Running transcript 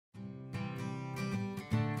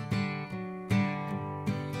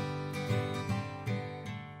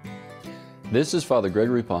This is Father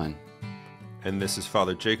Gregory Pine. And this is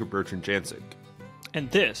Father Jacob-Bertrand Janczyk.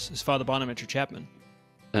 And this is Father Bonaventure Chapman.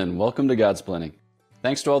 And welcome to Godsplaining.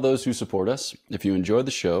 Thanks to all those who support us. If you enjoyed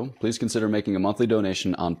the show, please consider making a monthly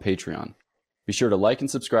donation on Patreon. Be sure to like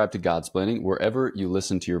and subscribe to Godsplaining wherever you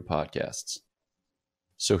listen to your podcasts.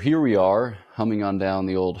 So here we are, humming on down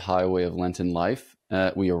the old highway of Lenten life.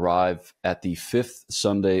 We arrive at the Fifth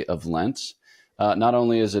Sunday of Lent. Not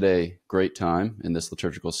only is it a great time in this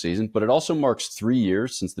liturgical season, but it also marks 3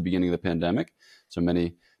 years since the beginning of the pandemic. So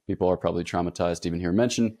many people are probably traumatized to even hear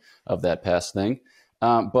mention of that past thing.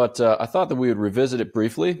 But I thought that we would revisit it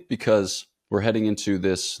briefly because we're heading into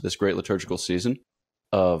this great liturgical season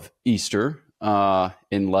of Easter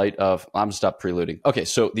in light of, I'm going to stop preluding. Okay,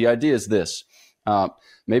 so the idea is this,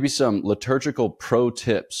 maybe some liturgical pro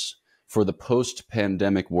tips for the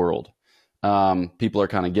post-pandemic world. People are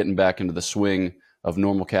kind of getting back into the swing of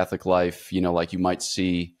normal Catholic life, like you might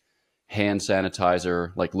see hand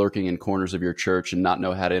sanitizer like lurking in corners of your church and not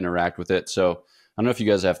know how to interact with it. So I don't know if you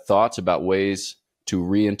guys have thoughts about ways to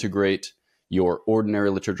reintegrate your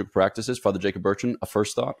ordinary liturgical practices. Father Jacob-Bertrand, a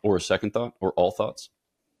first thought or a second thought or all thoughts?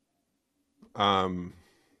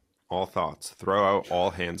 All thoughts. Throw out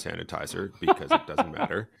all hand sanitizer because it doesn't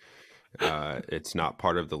matter. It's not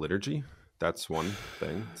part of the liturgy. That's one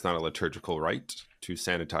thing. It's not a liturgical rite to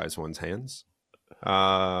sanitize one's hands.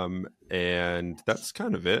 And that's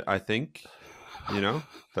kind of it, I think.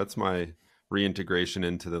 That's my reintegration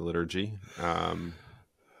into the liturgy.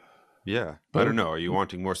 Yeah, I don't know. Are you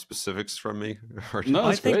wanting more specifics from me? No,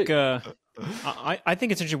 I think great. I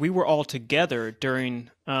think it's interesting. We were all together during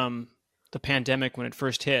the pandemic when it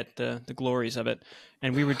first hit, the glories of it,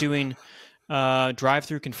 and we were doing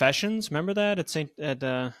drive-through confessions. Remember that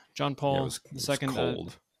at John Paul II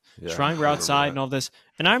cold. shrine? We're outside and all this,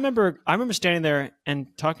 and I remember standing there and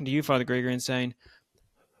talking to you, Father Gregory, and saying,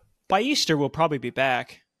 "By Easter, we'll probably be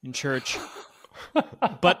back in church."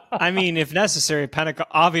 But I mean, if necessary,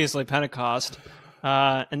 obviously Pentecost,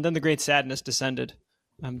 and then the great sadness descended.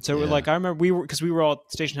 So we're like, I remember we were all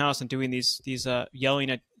at Station House and doing these yelling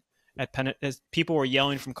at as people were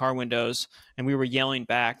yelling from car windows, and we were yelling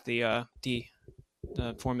back the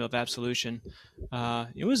formula of absolution. That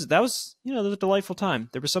was a delightful time.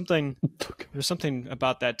 There was something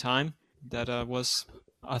about that time that was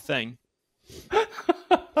a thing.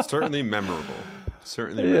 Certainly memorable.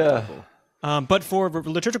 Memorable. But for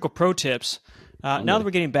liturgical pro tips, now that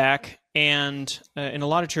we're getting back, and in a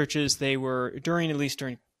lot of churches, they were during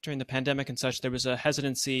the pandemic and such, there was a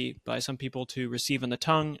hesitancy by some people to receive on the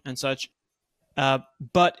tongue and such.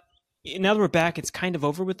 But now that we're back, it's kind of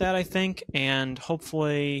over with that, I think, and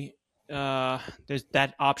hopefully there's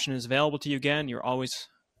that option is available to you again. You're always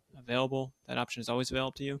available. That option is always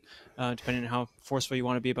available to you, depending on how forceful you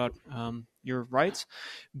want to be about your rights.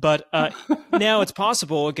 But now it's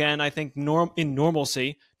possible again, I think, in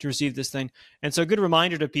normalcy to receive this thing. And so a good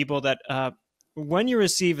reminder to people that when you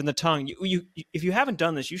receive in the tongue, you if you haven't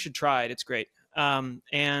done this, you should try it. It's great.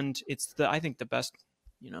 And it's I think the best,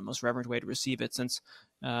 most reverent way to receive it, since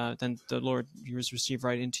then the Lord is received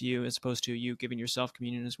right into you as opposed to you giving yourself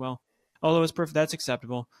communion as well. Although it's perfect, that's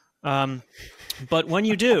acceptable. But when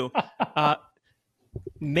you do,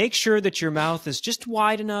 make sure that your mouth is just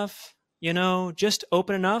wide enough, just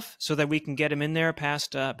open enough so that we can get him in there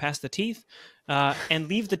past the teeth, and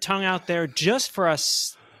leave the tongue out there just for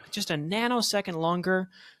just a nanosecond longer,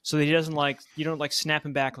 so that you don't snap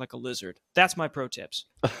him back like a lizard. That's my pro tips.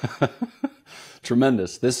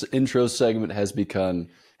 Tremendous. This intro segment has become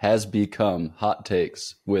hot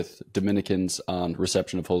takes with Dominicans on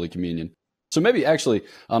reception of Holy Communion. So maybe actually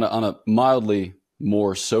on a mildly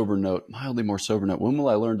more sober note, when will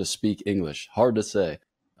I learn to speak English? Hard to say.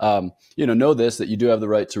 Know this, that you do have the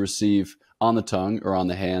right to receive on the tongue or on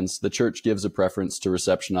the hands. The church gives a preference to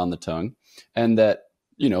reception on the tongue, and that,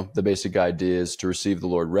 the basic idea is to receive the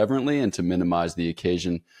Lord reverently and to minimize the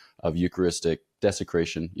occasion of Eucharistic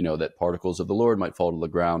desecration, that particles of the Lord might fall to the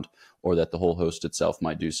ground or that the whole host itself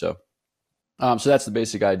might do so. So that's the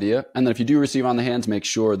basic idea. And then if you do receive on the hands, make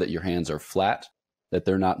sure that your hands are flat, that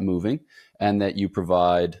they're not moving, and that you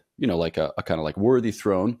provide, like a kind of like worthy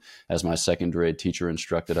throne, as my second grade teacher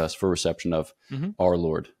instructed us, for reception of our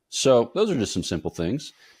Lord. So those are just some simple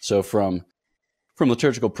things. So from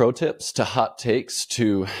liturgical pro tips to hot takes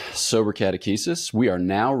to sober catechesis, we are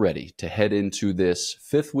now ready to head into this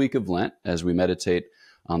fifth week of Lent as we meditate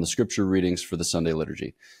on the scripture readings for the Sunday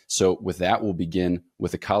liturgy. So with that, we'll begin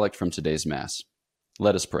with a collect from today's Mass.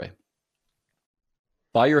 Let us pray.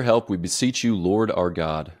 By your help, we beseech you, Lord our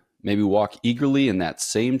God, may we walk eagerly in that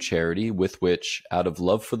same charity with which, out of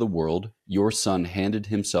love for the world, your Son handed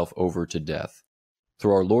himself over to death,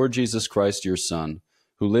 through our Lord Jesus Christ, your Son,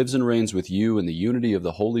 who lives and reigns with you in the unity of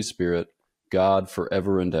the Holy Spirit, God,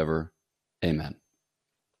 forever and ever. Amen.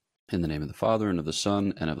 In the name of the Father, and of the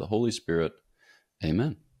Son, and of the Holy Spirit.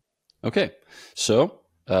 Amen. Okay, so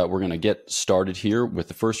we're going to get started here with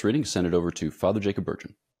the first reading. Send it over to Father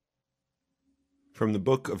Jacob-Bertrand. From the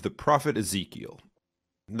book of the prophet Ezekiel.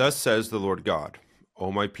 Thus says the Lord God,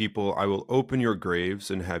 O my people, I will open your graves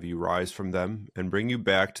and have you rise from them, and bring you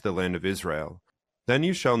back to the land of Israel. Then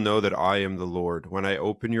you shall know that I am the Lord, when I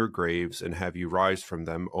open your graves and have you rise from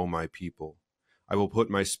them, O my people. I will put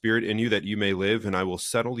my spirit in you that you may live, and I will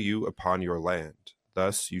settle you upon your land.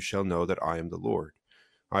 Thus you shall know that I am the Lord.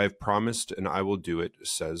 I have promised, and I will do it,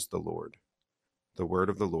 says the Lord. The word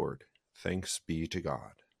of the Lord. Thanks be to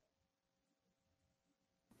God.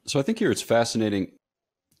 So I think here it's fascinating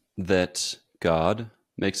that God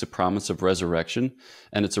makes a promise of resurrection,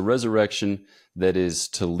 and it's a resurrection that is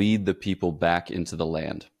to lead the people back into the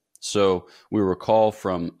land. So we recall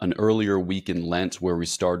from an earlier week in Lent where we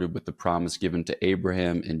started with the promise given to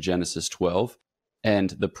Abraham in Genesis 12,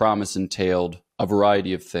 and the promise entailed a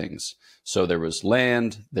variety of things. So there was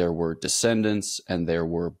land, there were descendants, and there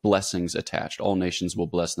were blessings attached. All nations will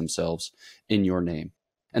bless themselves in your name.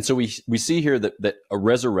 And so we see here that a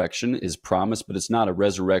resurrection is promised, but it's not a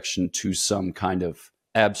resurrection to some kind of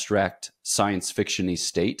abstract science fiction-y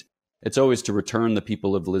state. It's always to return the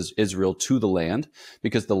people of Israel to the land,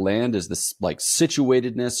 because the land is this like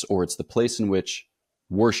situatedness, or it's the place in which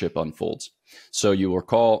worship unfolds. So you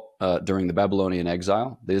recall during the Babylonian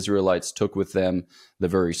exile, the Israelites took with them the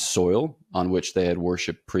very soil on which they had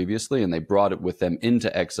worshiped previously, and they brought it with them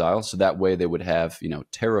into exile. So that way they would have,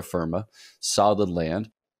 terra firma, solid land,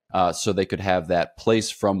 so they could have that place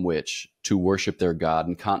from which to worship their God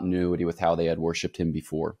in continuity with how they had worshiped him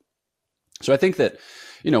before. So I think that,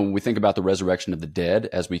 when we think about the resurrection of the dead,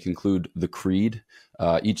 as we conclude the creed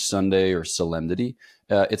each Sunday or solemnity,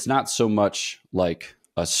 it's not so much like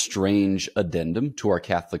a strange addendum to our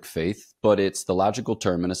Catholic faith, but it's the logical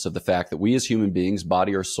terminus of the fact that we as human beings,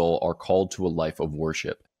 body or soul, are called to a life of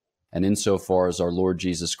worship. And insofar as our Lord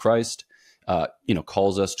Jesus Christ,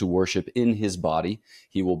 calls us to worship in his body,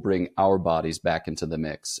 he will bring our bodies back into the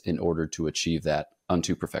mix in order to achieve that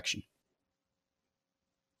unto perfection.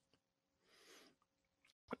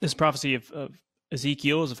 This prophecy of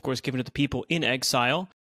Ezekiel is, of course, given to the people in exile.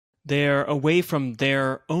 They're away from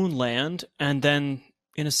their own land, and then,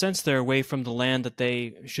 in a sense, they're away from the land that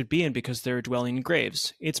they should be in because they're dwelling in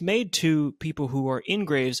graves. It's made to people who are in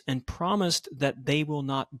graves and promised that they will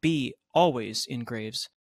not be always in graves.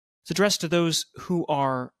 It's addressed to those who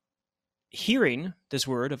are hearing this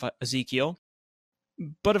word of Ezekiel,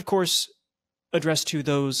 but, of course, addressed to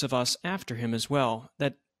those of us after him as well,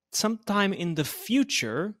 that sometime in the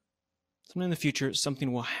future,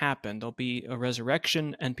 something will happen. There'll be a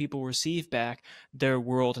resurrection, and people will receive back their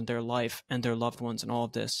world and their life and their loved ones and all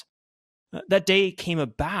of this. That day came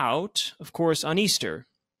about, of course, on Easter,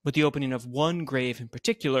 with the opening of one grave in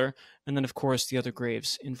particular, and then, of course, the other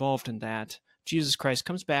graves involved in that. Jesus Christ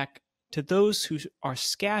comes back to those who are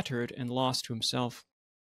scattered and lost to himself.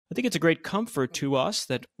 I think it's a great comfort to us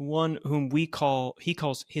that one whom he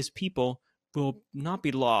calls his people will not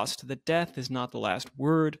be lost, that death is not the last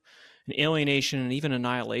word, and alienation and even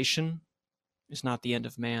annihilation is not the end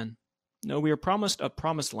of man. No, we are promised a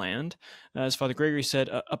promised land, as Father Gregory said,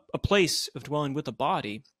 a place of dwelling with the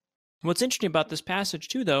body. And what's interesting about this passage,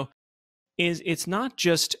 too, though, is it's not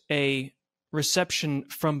just a reception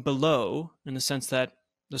from below, in the sense that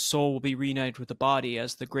the soul will be reunited with the body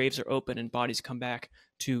as the graves are open and bodies come back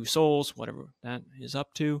to souls, whatever that is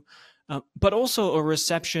up to, but also a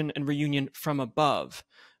reception and reunion from above.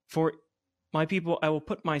 For my people, I will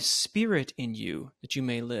put my spirit in you that you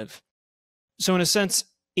may live. So in a sense,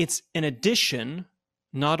 it's an addition,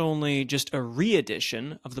 not only just a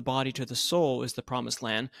re-addition of the body to the soul is the promised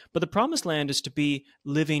land, but the promised land is to be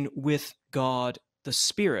living with God, the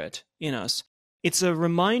Spirit, in us. It's a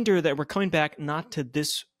reminder that we're coming back not to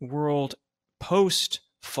this world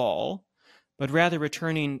post-fall, but rather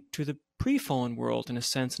returning to the pre-fallen world, in a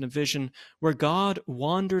sense, in a vision where God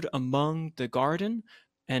wandered among the garden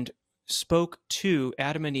and spoke to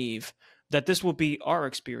Adam and Eve, that this will be our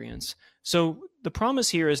experience. So the promise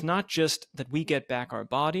here is not just that we get back our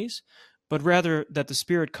bodies, but rather that the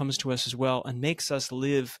Spirit comes to us as well and makes us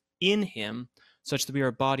live in him, such that we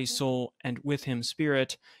are body, soul, and with him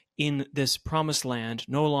spirit in this promised land,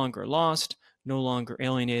 no longer lost, no longer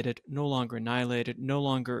alienated, no longer annihilated, no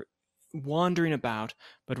longer wandering about,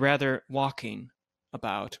 but rather walking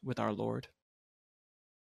about with our Lord.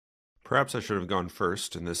 Perhaps I should have gone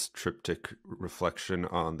first in this triptych reflection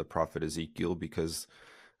on the prophet Ezekiel, because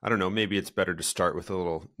I don't know, maybe it's better to start with a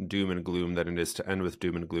little doom and gloom than it is to end with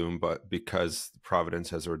doom and gloom, but because Providence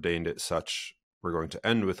has ordained it such, we're going to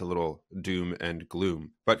end with a little doom and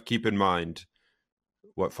gloom. But keep in mind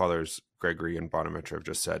what Fathers Gregory and Bonaventure have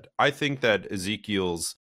just said. I think that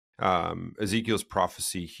Ezekiel's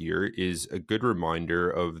prophecy here is a good reminder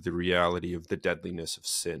of the reality of the deadliness of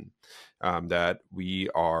sin. That we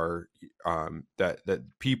are that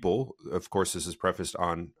people, of course, this is prefaced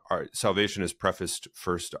on our salvation is prefaced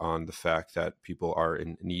first on the fact that people are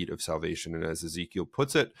in need of salvation, and as Ezekiel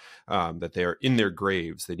puts it, that they are in their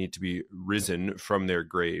graves. They need to be risen from their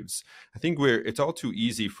graves. I think it's all too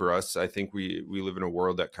easy for us. I think we live in a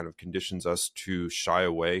world that kind of conditions us to shy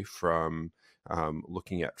away from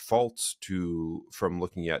looking at faults, from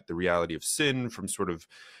looking at the reality of sin, from sort of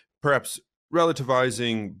perhaps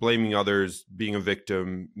relativizing, blaming others, being a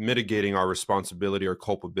victim, mitigating our responsibility or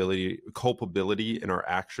culpability in our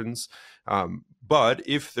actions. But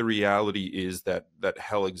if the reality is that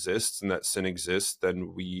hell exists and that sin exists,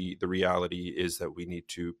 then the reality is that we need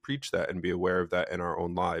to preach that and be aware of that in our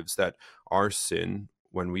own lives, that our sin,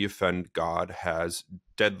 when we offend God, has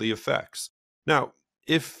deadly effects. Now,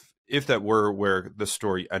 if that were where the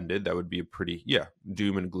story ended, that would be a pretty,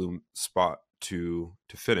 doom and gloom spot to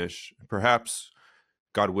finish. Perhaps,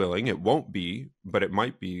 God willing, it won't be, but it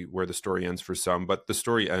might be where the story ends for some. But the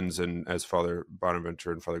story ends in, as Father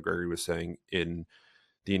Bonaventure and Father Gregory was saying, in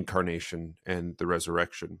the incarnation and the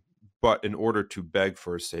resurrection. But in order to beg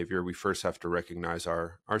for a savior, we first have to recognize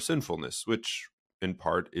our sinfulness, which in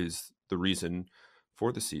part is the reason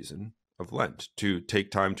for the season of Lent, to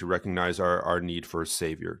take time to recognize our need for a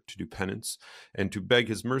savior, to do penance, and to beg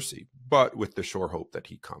his mercy, but with the sure hope that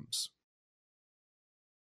he comes.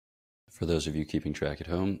 For those of you keeping track at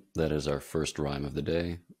home, that is our first rhyme of the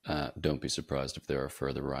day. Don't be surprised if there are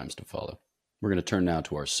further rhymes to follow. We're going to turn now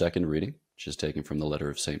to our second reading, which is taken from the letter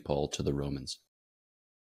of St. Paul to the Romans.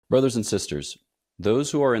 Brothers and sisters,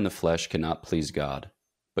 those who are in the flesh cannot please God,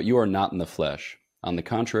 but you are not in the flesh. On the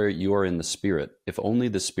contrary, you are in the Spirit, if only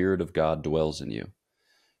the Spirit of God dwells in you.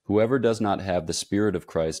 Whoever does not have the Spirit of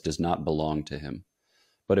Christ does not belong to him.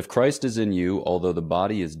 But if Christ is in you, although the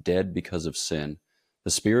body is dead because of sin,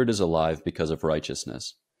 the Spirit is alive because of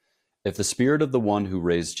righteousness. If the Spirit of the one who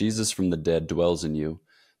raised Jesus from the dead dwells in you,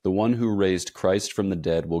 the one who raised Christ from the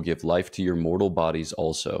dead will give life to your mortal bodies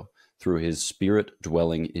also, through his Spirit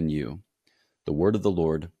dwelling in you. The word of the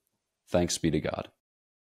Lord. Thanks be to God.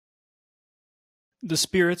 The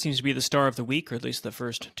Spirit seems to be the star of the week, or at least the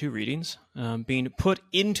first two readings, being put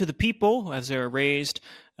into the people as they are raised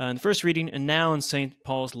in the first reading, and now in St.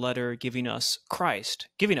 Paul's letter giving us Christ,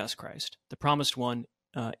 the promised one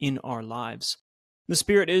in our lives. The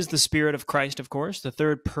Spirit is the Spirit of Christ, of course, the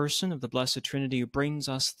third person of the Blessed Trinity, who brings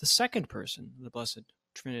us the second person of the Blessed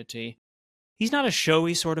Trinity. He's not a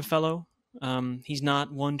showy sort of fellow. He's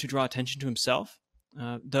not one to draw attention to himself.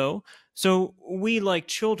 Though, so we, like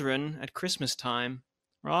children at Christmas time,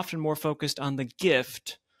 are often more focused on the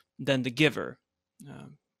gift than the giver,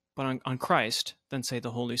 but on Christ than, say,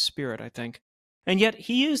 the Holy Spirit, I think. And yet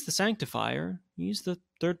he is the sanctifier. He's the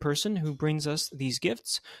third person who brings us these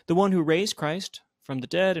gifts, the one who raised Christ from the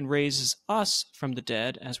dead and raises us from the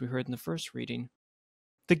dead, as we heard in the first reading.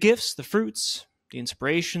 The gifts, the fruits, the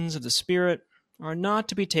inspirations of the Spirit are not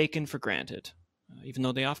to be taken for granted, even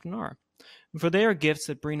though they often are. For they are gifts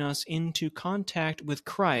that bring us into contact with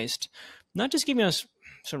Christ, not just giving us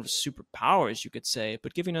sort of superpowers, you could say,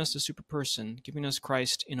 but giving us a super person, giving us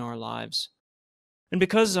Christ in our lives. And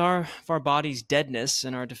because of our body's deadness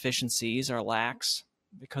and our deficiencies, our lacks,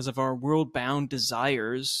 because of our world-bound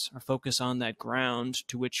desires, our focus on that ground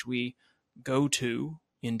to which we go to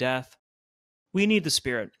in death, we need the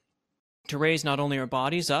Spirit to raise not only our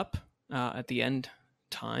bodies up at the end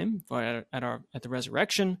time, or at the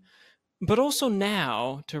resurrection, but also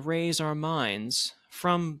now to raise our minds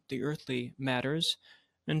from the earthly matters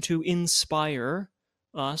and to inspire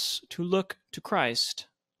us to look to Christ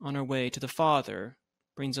on our way to the Father,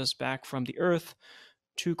 brings us back from the earth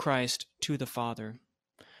to Christ, to the Father.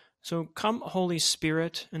 So come, Holy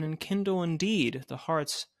Spirit, and enkindle indeed the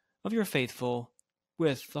hearts of your faithful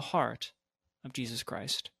with the heart of Jesus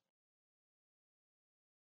Christ.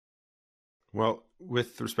 Well,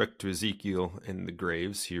 with respect to Ezekiel and the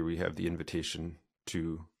graves, here we have the invitation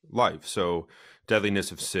to life. So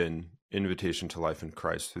deadliness of sin, invitation to life in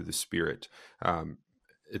Christ through the Spirit.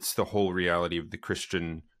 It's the whole reality of the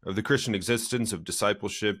Christian existence, of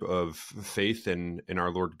discipleship, of faith in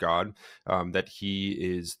our Lord God, that he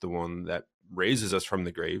is the one that raises us from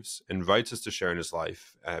the graves, invites us to share in his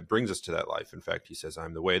life, brings us to that life. In fact, he says,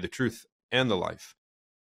 I'm the way, the truth, and the life.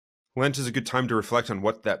 Lent is a good time to reflect on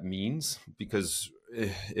what that means, because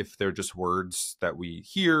if they're just words that we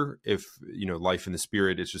hear, if, life in the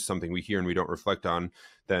Spirit is just something we hear and we don't reflect on,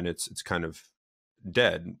 then it's kind of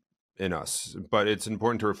dead in us. But it's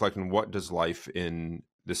important to reflect on, what does life in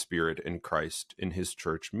the Spirit in Christ in his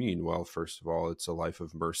church mean? Well, first of all, it's a life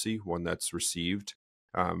of mercy, one that's received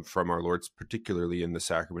from our Lord, particularly in the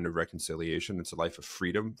sacrament of reconciliation. It's a life of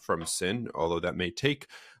freedom from sin. Although that may take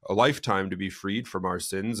a lifetime to be freed from our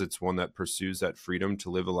sins, it's one that pursues that freedom to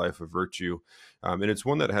live a life of virtue. And it's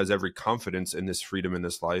one that has every confidence in this freedom in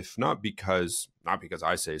this life, not because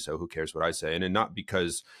I say so, who cares what I say, and not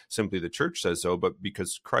because simply the church says so, but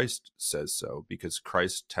because Christ says so, because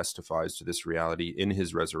Christ testifies to this reality in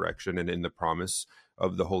his resurrection and in the promise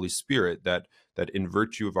of the Holy Spirit, that in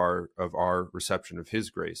virtue of our reception of his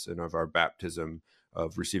grace and of our baptism,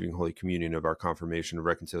 of receiving Holy Communion, of our confirmation, of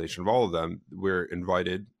reconciliation, of all of them, we're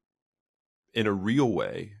invited in a real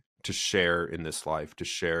way to share in this life, to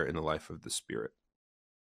share in the life of the Spirit.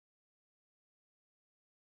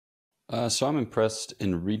 So I'm impressed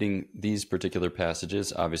in reading these particular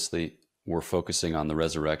passages. Obviously, we're focusing on the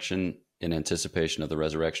resurrection in anticipation of the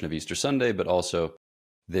resurrection of Easter Sunday, but also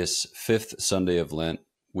this fifth Sunday of Lent,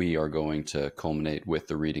 we are going to culminate with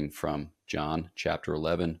the reading from John chapter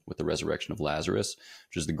 11 with the resurrection of Lazarus,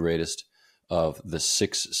 which is the greatest of the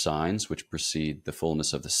 6 signs which precede the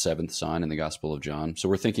fullness of the 7th sign in the Gospel of John. So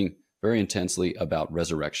we're thinking very intensely about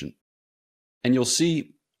resurrection. And you'll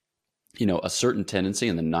see, a certain tendency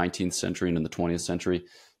in the 19th century and in the 20th century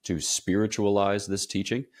to spiritualize this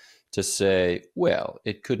teaching, to say, well,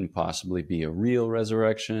 it couldn't possibly be a real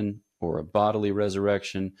resurrection or a bodily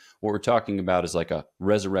resurrection. What we're talking about is like a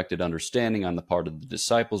resurrected understanding on the part of the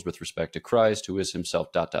disciples with respect to Christ, who is himself, ...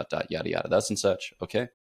 yada, yada, thus and such, okay?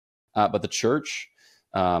 But the church,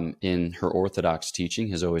 in her orthodox teaching,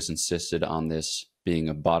 has always insisted on this being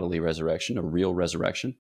a bodily resurrection, a real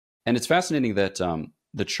resurrection. And it's fascinating that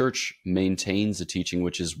the church maintains a teaching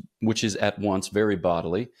which is at once very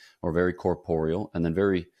bodily or very corporeal and then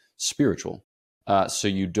very spiritual. So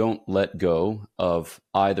you don't let go of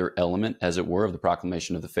either element, as it were, of the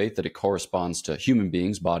proclamation of the faith, that it corresponds to human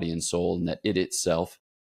beings, body and soul, and that it itself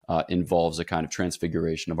involves a kind of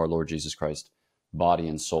transfiguration of our Lord Jesus Christ, body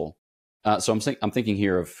and soul. So I'm thinking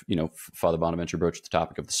here of, Father Bonaventure broached the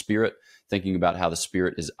topic of the Spirit, thinking about how the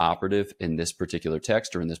Spirit is operative in this particular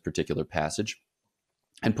text or in this particular passage,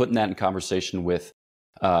 and putting that in conversation with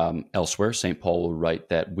elsewhere. St. Paul will write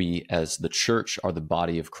that we as the church are the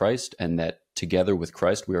body of Christ, and that together with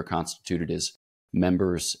Christ we are constituted as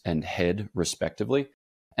members and head respectively.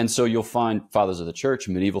 And so you'll find fathers of the church,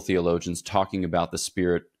 medieval theologians, talking about the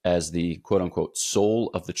Spirit as the quote unquote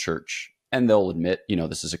soul of the church. And they'll admit,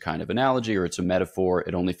 this is a kind of analogy or it's a metaphor.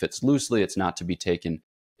 It only fits loosely. It's not to be taken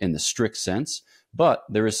in the strict sense. But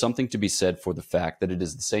there is something to be said for the fact that it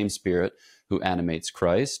is the same Spirit who animates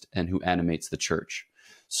Christ and who animates the church.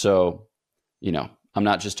 So, I'm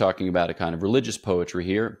not just talking about a kind of religious poetry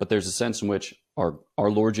here, but there's a sense in which our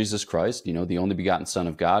Lord Jesus Christ, the only begotten Son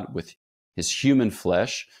of God, with his human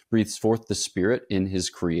flesh, breathes forth the Spirit in his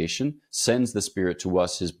creation, sends the Spirit to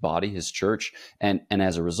us, his body, his church, and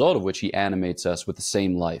as a result of which he animates us with the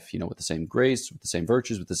same life, with the same grace, with the same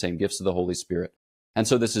virtues, with the same gifts of the Holy Spirit. And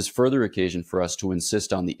so this is further occasion for us to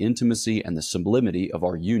insist on the intimacy and the sublimity of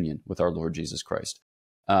our union with our Lord Jesus Christ.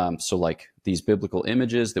 So like these biblical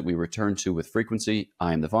images that we return to with frequency,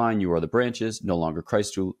 I am the vine, you are the branches, no longer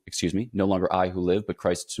I who live, but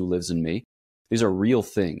Christ who lives in me. These are real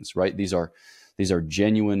things, right? These are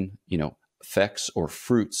genuine, effects or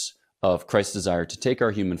fruits of Christ's desire to take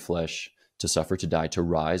our human flesh, to suffer, to die, to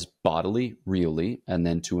rise bodily, really, and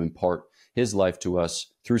then to impart his life to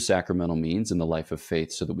us through sacramental means in the life of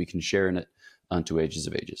faith so that we can share in it unto ages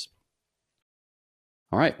of ages.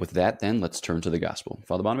 All right, with that then, let's turn to the Gospel.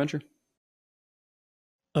 Father Bonaventure?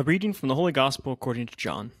 A reading from the Holy Gospel according to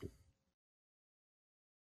John.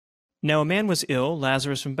 Now a man was ill,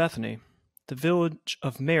 Lazarus from Bethany, the village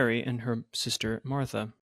of Mary and her sister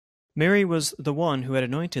Martha. Mary was the one who had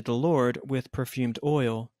anointed the Lord with perfumed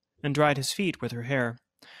oil and dried his feet with her hair.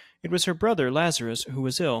 It was her brother Lazarus who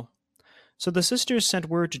was ill. So the sisters sent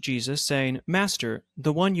word to Jesus, saying, Master,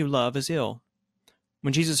 the one you love is ill.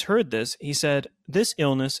 When Jesus heard this, he said, This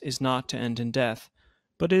illness is not to end in death,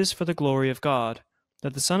 but is for the glory of God,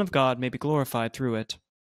 that the Son of God may be glorified through it.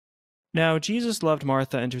 Now Jesus loved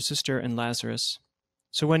Martha and her sister and Lazarus.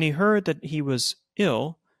 So when he heard that he was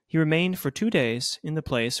ill, he remained for 2 days in the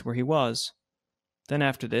place where he was. Then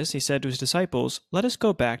after this he said to his disciples, Let us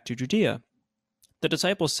go back to Judea. The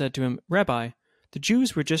disciples said to him, Rabbi, the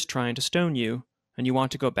Jews were just trying to stone you, and you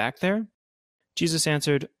want to go back there? Jesus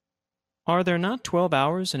answered, Are there not 12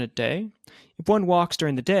 hours in a day? If one walks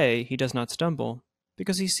during the day, he does not stumble,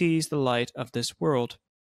 because he sees the light of this world.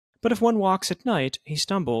 But if one walks at night, he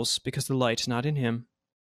stumbles, because the light is not in him.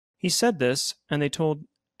 He said this, and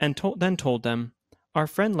then told them, Our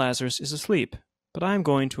friend Lazarus is asleep, but I am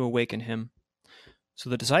going to awaken him. So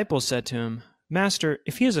the disciples said to him, Master,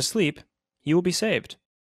 if he is asleep, he will be saved.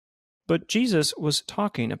 But Jesus was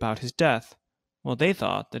talking about his death, while they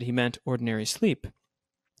thought that he meant ordinary sleep.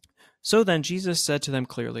 So then Jesus said to them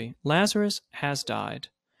clearly, Lazarus has died,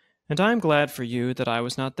 and I am glad for you that I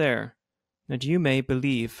was not there, that you may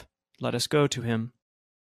believe. Let us go to him.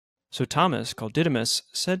 So Thomas, called Didymus,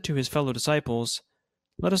 said to his fellow disciples,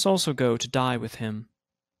 Let us also go to die with him.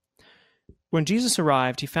 When Jesus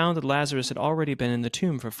arrived, he found that Lazarus had already been in the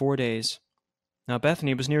tomb for 4 days. Now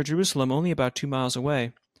Bethany was near Jerusalem, only about 2 miles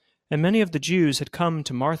away, and many of the Jews had come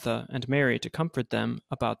to Martha and Mary to comfort them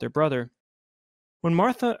about their brother. When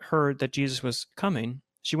Martha heard that Jesus was coming,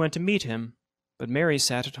 she went to meet him, but Mary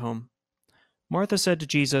sat at home. Martha said to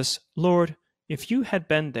Jesus, Lord, if you had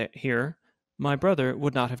been here, my brother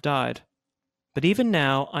would not have died. But even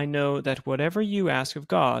now I know that whatever you ask of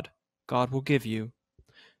God, God will give you.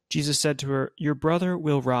 Jesus said to her, Your brother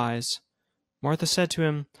will rise. Martha said to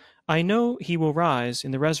him, I know he will rise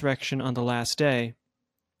in the resurrection on the last day.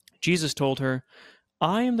 Jesus told her,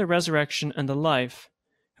 I am the resurrection and the life.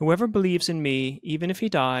 Whoever believes in me, even if he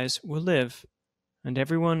dies, will live. And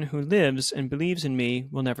everyone who lives and believes in me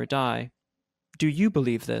will never die. Do you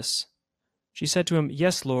believe this? She said to him,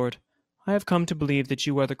 Yes, Lord. I have come to believe that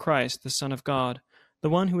you are the Christ, the Son of God, the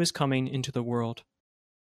one who is coming into the world.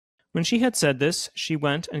 When she had said this, she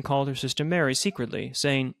went and called her sister Mary secretly,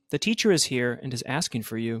 saying, The teacher is here and is asking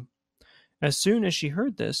for you. As soon as she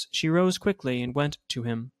heard this, she rose quickly and went to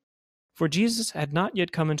him. For Jesus had not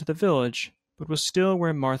yet come into the village, but was still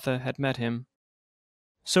where Martha had met him.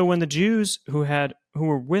 So when the Jews who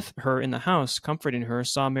were with her in the house, comforting her,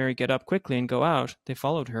 saw Mary get up quickly and go out, they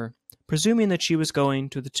followed her, presuming that she was going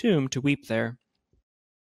to the tomb to weep there.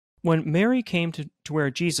 When Mary came to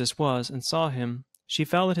where Jesus was and saw him, she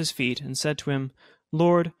fell at his feet and said to him,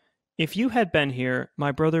 Lord, if you had been here,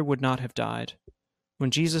 my brother would not have died.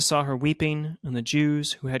 When Jesus saw her weeping, and the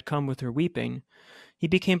Jews who had come with her weeping, he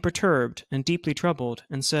became perturbed and deeply troubled,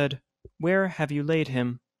 and said, Where have you laid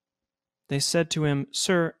him? They said to him,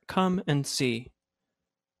 Sir, come and see.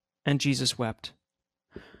 And Jesus wept.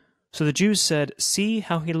 So the Jews said, See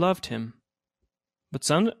how he loved him. But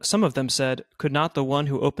some of them said, Could not the one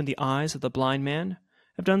who opened the eyes of the blind man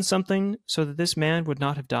have done something so that this man would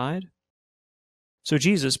not have died? So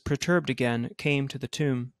Jesus, perturbed again, came to the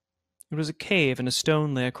tomb. It was a cave, and a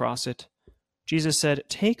stone lay across it. Jesus said,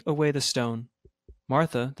 Take away the stone.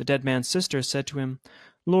 Martha, the dead man's sister, said to him,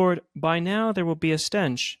 Lord, by now there will be a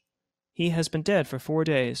stench. He has been dead for 4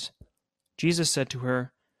 days. Jesus said to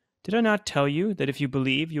her, Did I not tell you that if you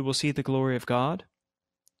believe you will see the glory of God?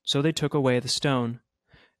 So they took away the stone.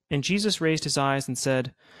 And Jesus raised his eyes and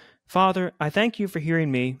said, Father, I thank you for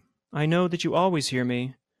hearing me. I know that you always hear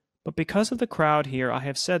me. But because of the crowd here I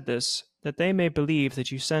have said this, that they may believe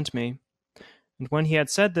that you sent me. And when he had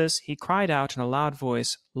said this, he cried out in a loud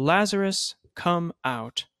voice, Lazarus, come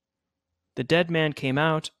out. The dead man came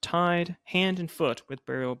out, tied hand and foot with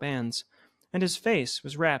burial bands, and his face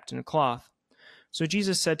was wrapped in a cloth. So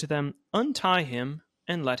Jesus said to them, Untie him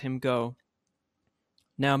and let him go.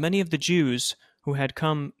 Now many of the Jews who had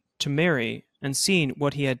come to Mary and seen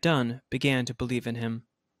what he had done began to believe in him.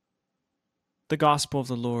 The Gospel of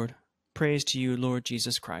the Lord. Praise to you, Lord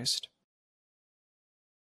Jesus Christ.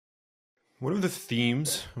 One of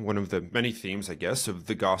the many themes, I guess, of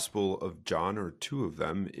the Gospel of John, or two of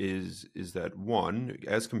them, is that one,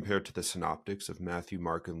 as compared to the synoptics of Matthew,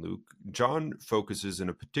 Mark, and Luke, John focuses in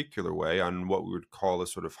a particular way on what we would call a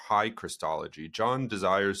sort of high Christology. John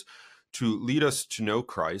desires to lead us to know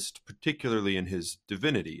Christ, particularly in his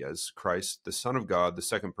divinity, as Christ, the Son of God, the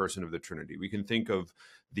second person of the Trinity. We can think of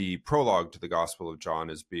the prologue to the Gospel of John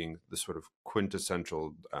as being the sort of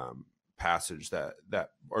quintessential passage that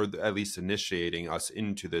or at least initiating us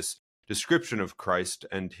into this description of Christ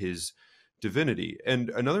and his divinity.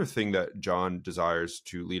 And another thing that John desires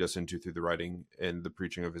to lead us into through the writing and the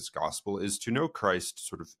preaching of his gospel is to know Christ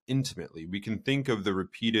sort of intimately. We can think of the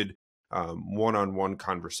repeated one-on-one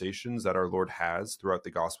conversations that our Lord has throughout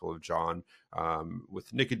the Gospel of John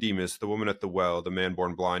with Nicodemus, the woman at the well, the man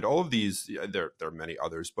born blind. All of these, there are many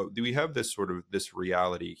others, but we have this sort of this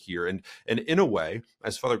reality here. And in a way,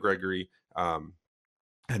 as Father Gregory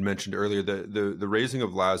had mentioned earlier, the raising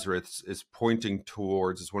of Lazarus is pointing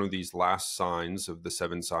towards, is one of these last signs of the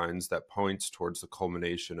 7 signs that points towards the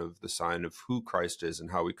culmination of the sign of who Christ is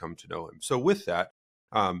and how we come to know him. So with that,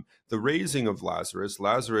 the raising of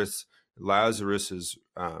Lazarus's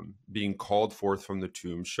being called forth from the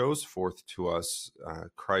tomb shows forth to us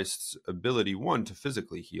Christ's ability, one, to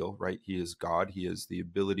physically heal, right? He is God. He has the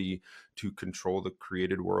ability to control the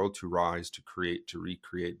created world, to rise, to create, to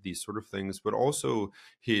recreate, these sort of things, but also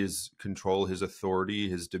his control, his authority,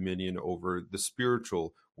 his dominion over the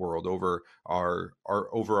spiritual world, over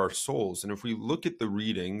our souls. And if we look at the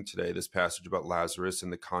reading today, this passage about Lazarus in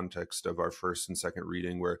the context of our first and second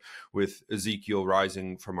reading, where with Ezekiel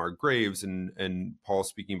rising from our graves and Paul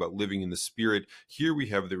speaking about living in the Spirit, here we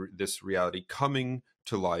have this reality coming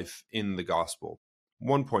to life in the gospel.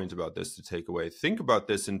 One point about this to take away: think about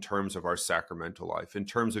this in terms of our sacramental life, in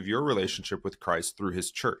terms of your relationship with Christ through his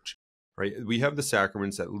church. Right? We have the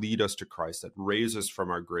sacraments that lead us to Christ, that raise us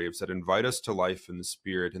from our graves, that invite us to life in the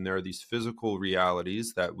Spirit. And there are these physical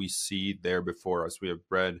realities that we see there before us. We have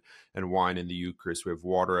bread and wine in the Eucharist. We have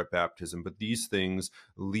water at baptism. But these things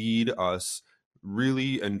lead us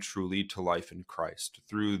really and truly to life in Christ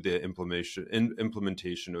through the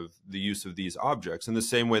implementation of the use of these objects. In the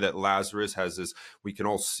same way that Lazarus has this, we can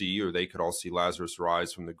all see, or they could all see Lazarus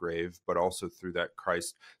rise from the grave, but also through that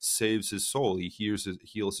Christ saves his soul. He heals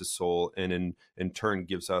his soul, and in turn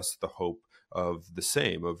gives us the hope of the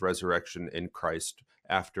same, of resurrection in Christ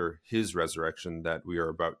after his resurrection that we are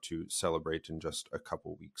about to celebrate in just a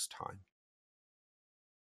couple weeks' time.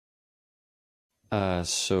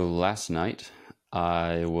 So last night,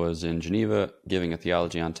 I was in Geneva giving a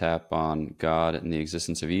theology on tap on God and the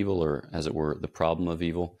existence of evil, or as it were, the problem of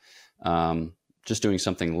evil. Just doing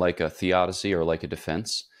something like a theodicy or like a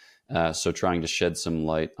defense. So trying to shed some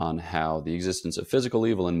light on how the existence of physical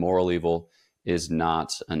evil and moral evil is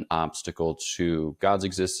not an obstacle to God's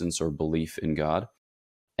existence or belief in God.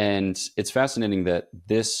 And it's fascinating that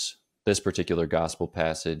this particular gospel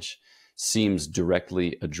passage seems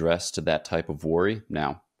directly addressed to that type of worry.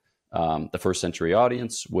 Now, the first century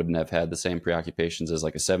audience wouldn't have had the same preoccupations as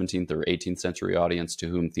like a 17th or 18th century audience to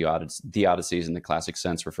whom theodicies in the classic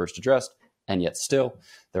sense were first addressed. And yet still,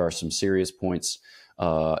 there are some serious points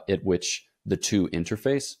at which the two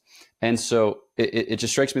interface. And so it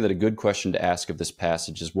just strikes me that a good question to ask of this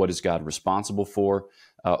passage is, what is God responsible for,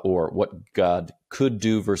 or what God could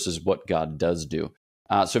do versus what God does do?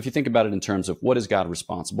 So if you think about it in terms of what is God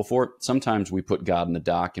responsible for, sometimes we put God in the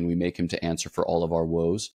dock and we make him to answer for all of our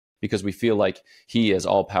woes, because we feel like he, as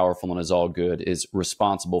all-powerful and as all-good, is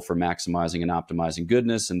responsible for maximizing and optimizing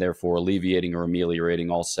goodness and therefore alleviating or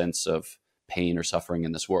ameliorating all sense of pain or suffering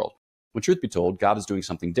in this world. When truth be told, God is doing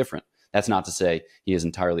something different. That's not to say he is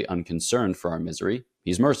entirely unconcerned for our misery.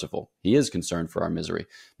 He's merciful. He is concerned for our misery,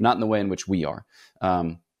 not in the way in which we are.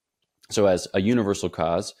 So as a universal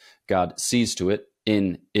cause, God sees to it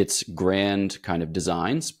in its grand kind of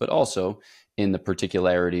designs, but also in the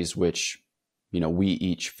particularities which we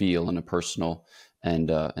each feel in a personal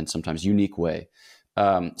and sometimes unique way.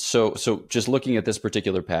 So just looking at this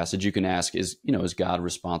particular passage, you can ask, is God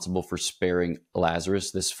responsible for sparing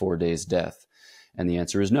Lazarus this 4 days' death? And the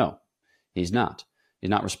answer is no, he's not. He's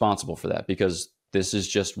not responsible for that, because this is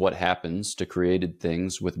just what happens to created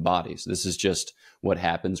things with bodies. This is just what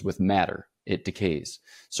happens with matter. It decays.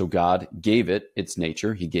 So God gave it its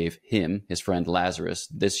nature. He gave him, his friend Lazarus,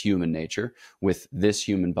 this human nature with this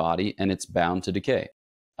human body, and it's bound to decay.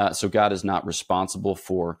 So God is not responsible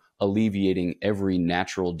for alleviating every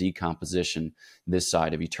natural decomposition this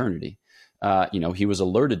side of eternity. He was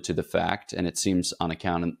alerted to the fact, and it seems on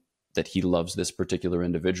account that he loves this particular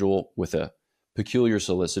individual with a peculiar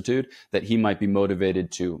solicitude, that he might be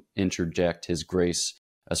motivated to interject his grace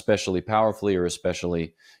especially powerfully or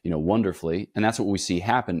especially, wonderfully. And that's what we see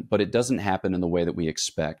happen, but it doesn't happen in the way that we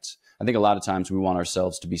expect. I think a lot of times we want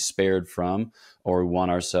ourselves to be spared from, or we want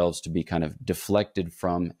ourselves to be kind of deflected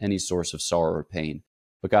from any source of sorrow or pain.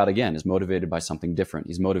 But God, again, is motivated by something different.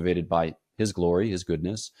 He's motivated by his glory, his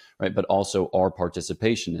goodness, right? But also our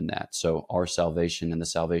participation in that. So our salvation and the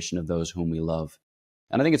salvation of those whom we love.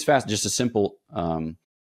 And I think it's just a simple,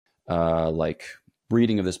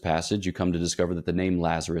 reading of this passage, you come to discover that the name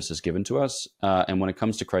Lazarus is given to us. And when it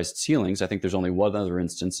comes to Christ's healings, I think there's only one other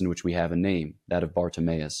instance in which we have a name, that of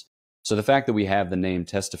Bartimaeus. So the fact that we have the name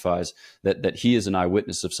testifies that he is an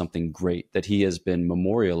eyewitness of something great, that he has been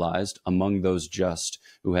memorialized among those just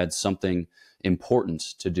who had something important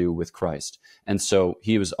to do with Christ. And so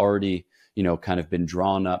he was already, kind of been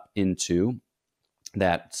drawn up into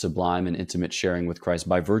that sublime and intimate sharing with Christ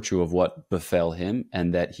by virtue of what befell him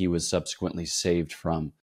and that he was subsequently saved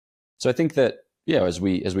from. So I think that, as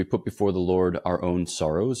we put before the Lord our own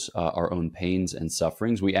sorrows, our own pains and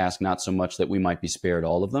sufferings, we ask not so much that we might be spared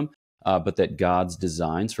all of them, but that God's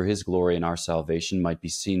designs for his glory and our salvation might be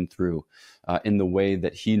seen through in the way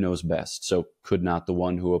that he knows best. So could not the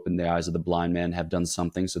one who opened the eyes of the blind man have done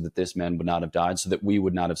something so that this man would not have died, so that we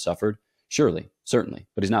would not have suffered? Surely, certainly.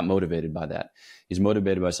 But he's not motivated by that. He's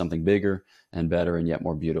motivated by something bigger and better and yet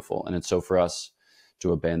more beautiful. And it's so for us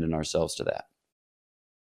to abandon ourselves to that.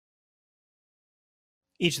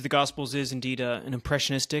 Each of the Gospels is indeed an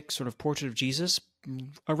impressionistic sort of portrait of Jesus,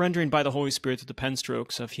 a rendering by the Holy Spirit through the pen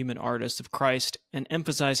strokes of human artists of Christ, and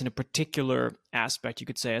emphasizing a particular aspect, you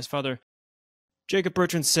could say. As Father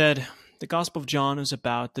Jacob-Bertrand said, the Gospel of John is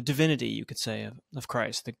about the divinity, you could say, of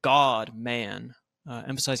Christ, the God-man,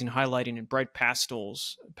 emphasizing, highlighting in bright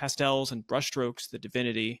pastels and brushstrokes the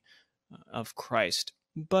divinity of Christ.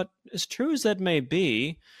 But as true as that may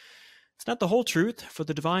be, it's not the whole truth, for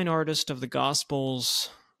the divine artist of the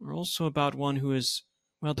Gospels are also about one who is,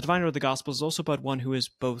 well, the divine artist of the Gospels is also about one who is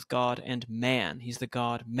both God and man. He's the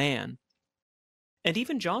God-man. And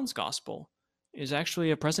even John's Gospel is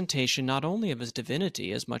actually a presentation not only of his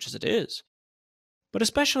divinity as much as it is, but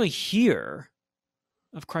especially here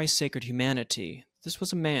of Christ's sacred humanity. This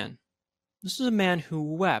was a man. This was a man who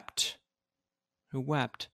wept.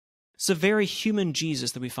 It's a very human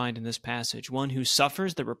Jesus that we find in this passage, one who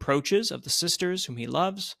suffers the reproaches of the sisters whom he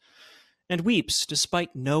loves and weeps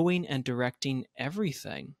despite knowing and directing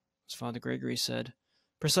everything, as Father Gregory said,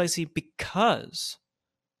 precisely because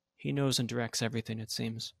he knows and directs everything, it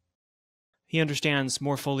seems. He understands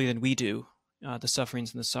more fully than we do the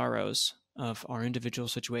sufferings and the sorrows of our individual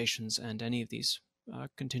situations and any of these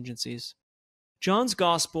contingencies. John's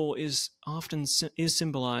Gospel is often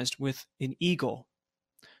symbolized with an eagle,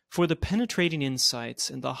 for the penetrating insights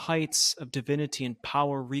and the heights of divinity and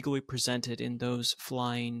power regally presented in those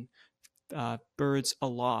flying birds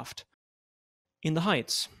aloft in the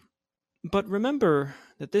heights. But remember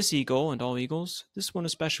that this eagle, and all eagles, this one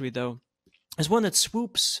especially though, is one that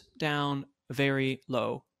swoops down very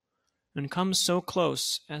low and comes so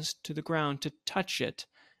close as to the ground to touch it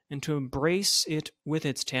and to embrace it with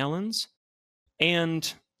its talons,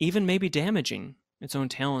 and even maybe damaging its own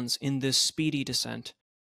talons in this speedy descent,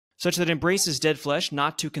 such that it embraces dead flesh,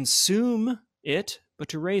 not to consume it, but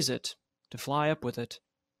to raise it, to fly up with it,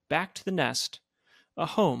 back to the nest, a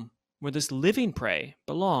home where this living prey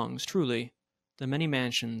belongs, truly, the many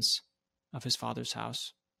mansions of his Father's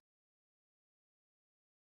house.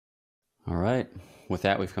 All right. With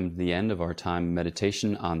that, we've come to the end of our time of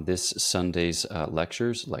meditation on this Sunday's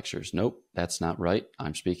lectures. Nope, that's not right.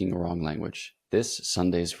 I'm speaking the wrong language. This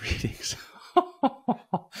Sunday's readings.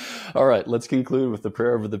 All right, let's conclude with the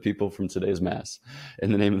prayer over the people from today's Mass.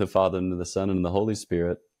 In the name of the Father, and of the Son, and of the Holy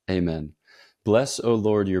Spirit. Amen. Bless, O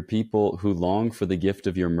Lord, your people who long for the gift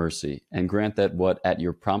of your mercy, and grant that what at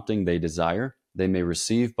your prompting they desire, they may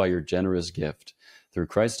receive by your generous gift. Through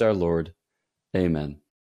Christ our Lord. Amen.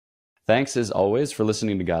 Thanks, as always, for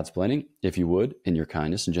listening to Godsplaining. If you would, in your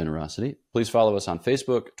kindness and generosity, please follow us on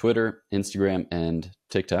Facebook, Twitter, Instagram, and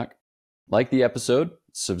TikTok. Like the episode,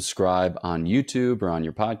 subscribe on YouTube or on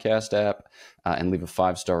your podcast app, and leave a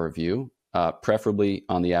 5-star review, preferably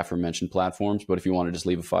on the aforementioned platforms. But if you want to just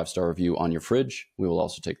leave a 5-star review on your fridge, we will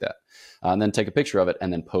also take that. And then take a picture of it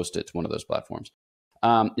and then post it to one of those platforms.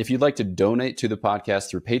 If you'd like to donate to the podcast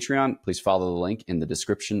through Patreon, please follow the link in the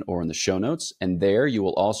description or in the show notes. And there you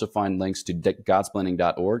will also find links to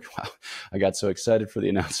Godsplaining.org. Wow, I got so excited for the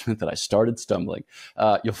announcement that I started stumbling.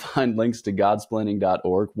 You'll find links to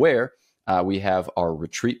Godsplaining.org, where we have our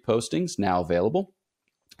retreat postings now available.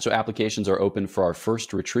 So applications are open for our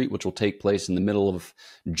first retreat, which will take place in the middle of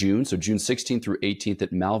June. So June 16th through 18th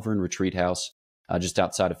at Malvern Retreat House, just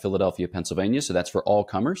outside of Philadelphia, Pennsylvania. So that's for all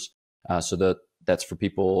comers. That's for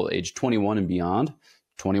people age 21 and beyond,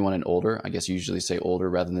 21 and older. I guess you usually say older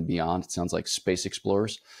rather than beyond. It sounds like space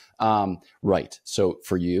explorers. Right. So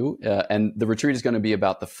for you, and the retreat is going to be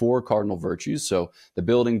about the 4 cardinal virtues. So the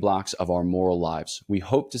building blocks of our moral lives. We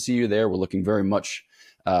hope to see you there. We're looking very much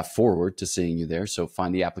forward to seeing you there. So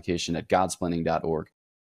find the application at godsplaining.org.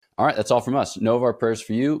 All right. That's all from us. Know of our prayers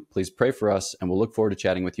for you. Please pray for us, and we'll look forward to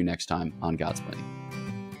chatting with you next time on Godsplaining.